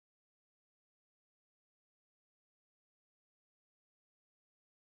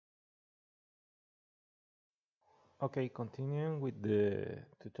Okay, continuing with the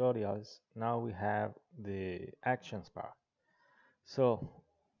tutorials, now we have the actions part. So,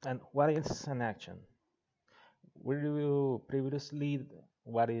 and what is an action? We reviewed previously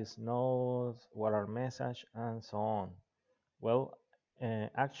what is nodes, what are message, and so on. Well,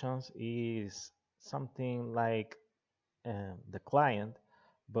 actions is something like the client,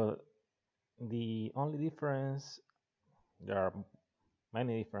 but the only difference, there are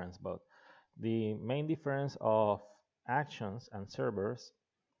many differences, but the main difference of actions and servers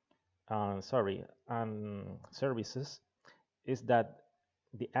and services is that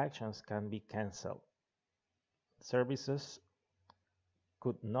the actions can be canceled. Services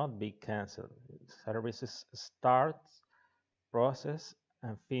could not be canceled. Services start, process,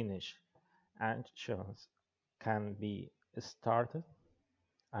 and finish. Actions can be started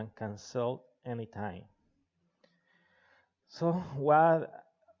and canceled anytime. So what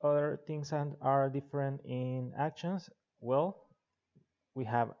other things are different in actions? Well, we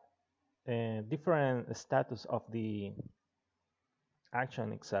have a different status of the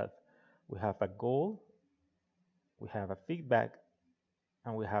action itself. We have a goal, we have a feedback,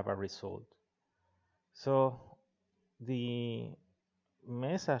 and we have a result. So the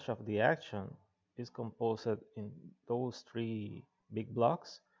message of the action is composed in those three big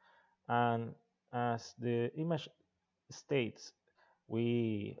blocks, and as the image states,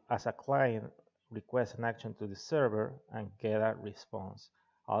 we as a client request an action to the server and get a response.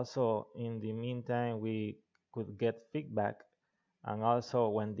 Also, in the meantime, we could get feedback, and also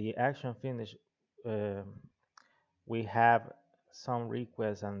when the action finish, um, we have some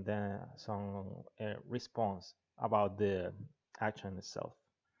requests and then some response about the action itself.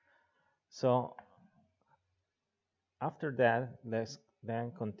 So after that, let's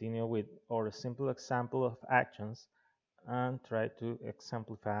then continue with our simple example of actions and try to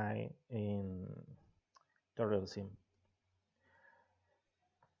exemplify in Turtle Sim.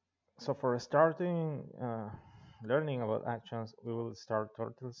 So for starting learning about actions, we will start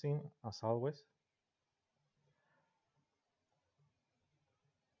Turtle Sim as always.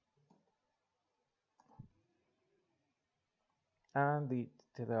 And the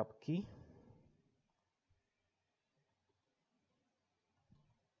setup key.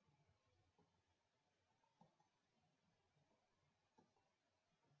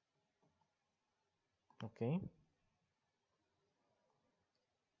 Okay.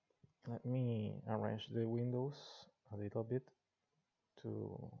 Let me arrange the windows a little bit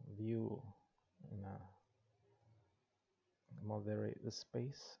to view in a moderate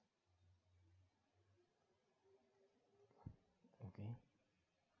space. Okay.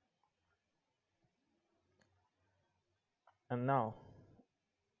 And now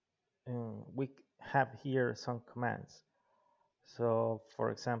we have here some commands. So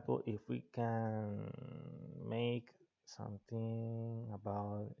for example, if we can make something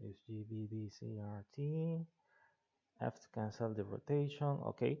about HGBDCRT, F to cancel the rotation,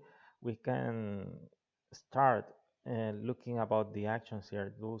 okay, we can start looking about the actions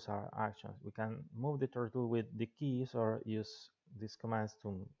here. Those are actions. We can move the turtle with the keys or use these commands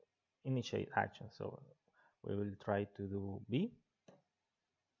to initiate action. So we will try to do B.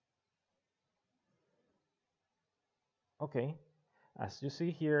 Okay, as you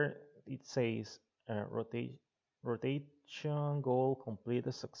see here, it says rotation goal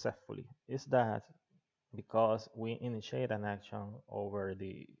completed successfully. Is that because we initiate an action over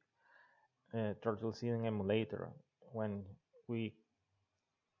the turtle seeding emulator when we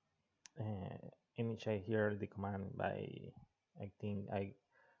initiate here the command by, I think I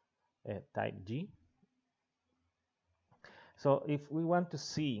type G. So if we want to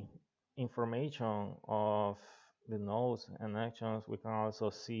see information of the nodes and actions, we can also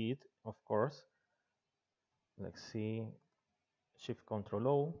see it, of course. Let's see, Shift Control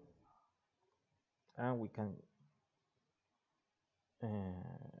O, and we can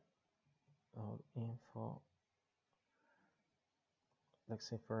node info. Let's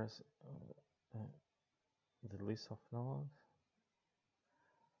see first the list of nodes.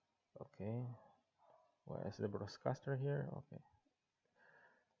 Okay, where is the broadcaster here? Okay.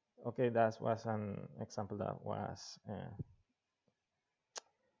 Okay, that was an example that was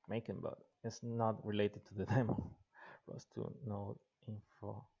making, but it's not related to the demo. ROS2 node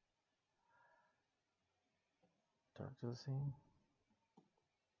info turtle scene.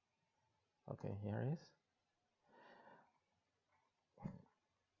 Okay, here it is.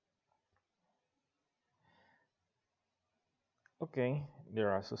 Okay, there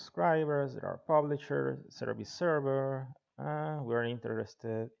are subscribers, there are publishers, service server, and we're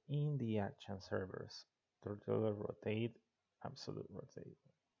interested in the action servers. Turtle rotate, absolute rotate.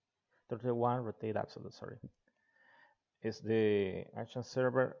 Turtle one rotate absolute, sorry. is the action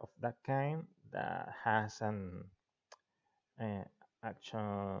server of that kind that has an uh,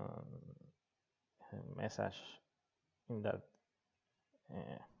 action message in that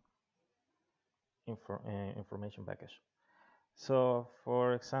uh, information package. So,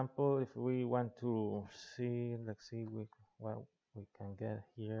 for example, if we want to see, let's see what we can get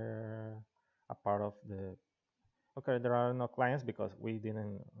here. A part of the, okay, there are no clients because we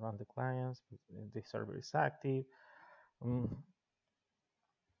didn't run the clients. The server is active. Mm,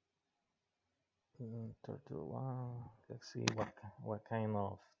 Turtle one. Let's see what kind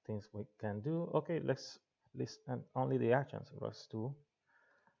of things we can do. Okay, let's list and only the actions. ROS2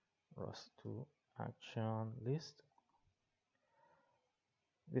 action list.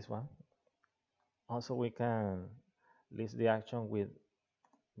 This one. Also, we can list the action with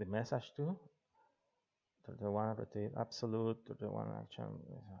the message too. Turtle one rotate absolute. Turtle one action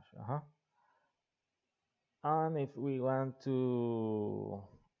message. And if we want to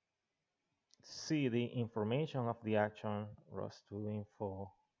see the information of the action, ROS2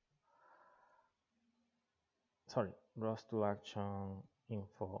 info, sorry, ROS2 action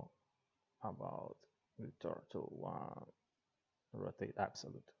info about the turtle one rotate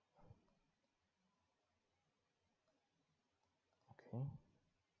absolute. Okay,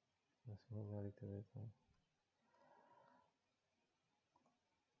 let's move a little bit.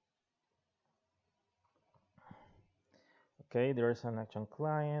 Okay, there is an action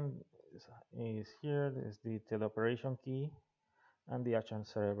client is here. There's the teleoperation key, and the action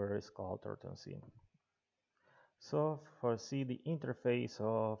server is called turtle-sim. So for see the interface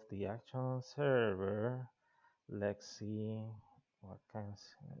of the action server, let's see what can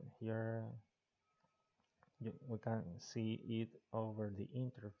here. We can see it over the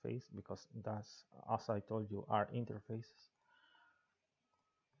interface because that's, as I told you, are interfaces.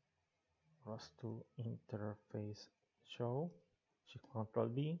 ROS2 interface show, Shift Control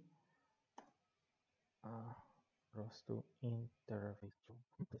B, ROS2 interface show.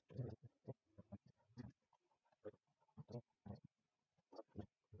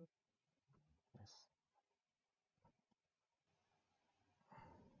 Yes.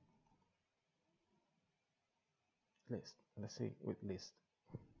 List. Let's see with list.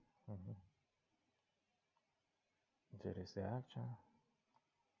 There is the action.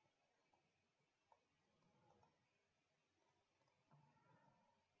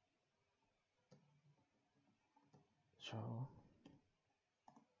 Show.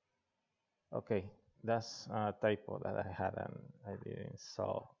 Okay, that's a typo that I had and I didn't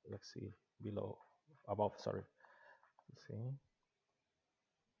saw. Let's see below, above. Sorry. Let's see.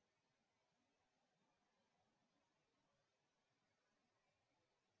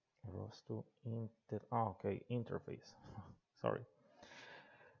 ROS2 okay, interface. Sorry.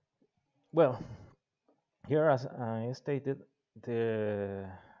 Well, here as I stated, the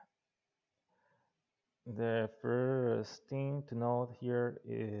first thing to note here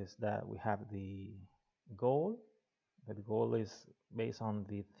is that we have the goal. The goal is based on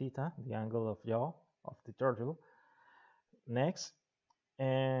the theta, the angle of yaw of the turtle. Next,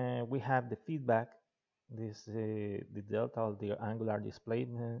 we have the feedback. This the delta of the angular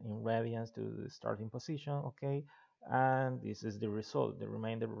displacement in radians to the starting position. Okay, and this is the result, the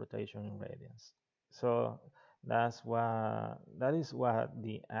remainder rotation in radians. So that is what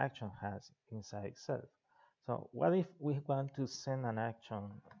the action has inside itself. So what if we want to send an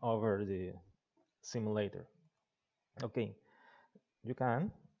action over the simulator? Okay, you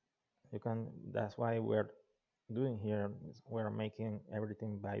can. That's why we're doing here. We're making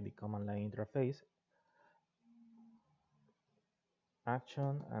everything by the command line interface.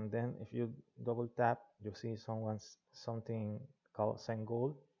 Action, and then if you double tap, you see something called send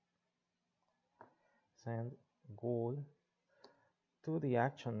goal. Send goal to the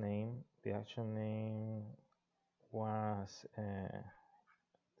action name. The action name was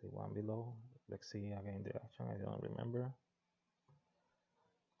the one below. Let's see again the action. I don't remember.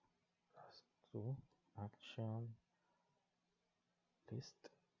 To action list.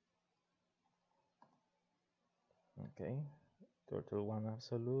 Okay, turtle one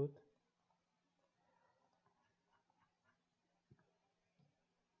absolute.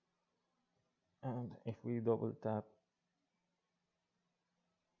 And if we double tap,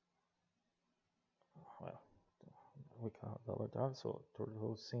 well, we cannot double tap, so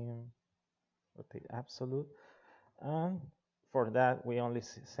turtle sim rotate absolute. And for that, we only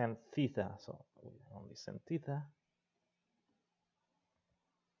send theta. So we only send theta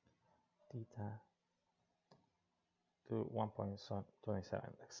to 1.27,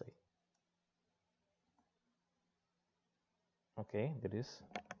 let's say. Okay, there is.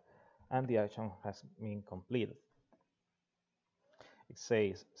 And the action has been completed. it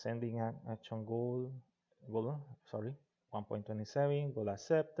says sending an action goal, sorry, 1.27, goal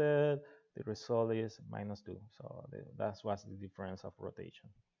accepted. The result is -2. So that's what's the difference of rotation.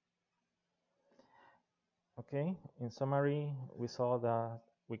 Okay, in summary, we saw that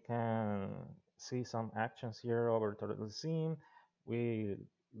we can see some actions here over the scene. We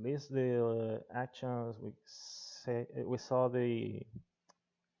list the actions. We saw the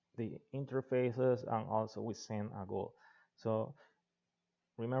interfaces, and also we send a goal. So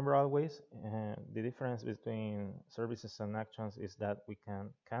remember always, the difference between services and actions is that we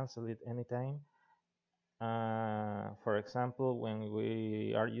can cancel it anytime. For example, when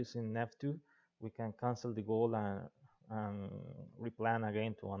we are using Nev2, we can cancel the goal and replan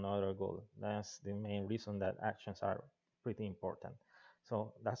again to another goal. That's the main reason that actions are pretty important.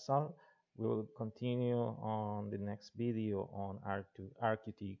 So that's all. We will continue on the next video on R2,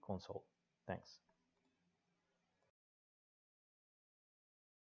 RQT console. Thanks.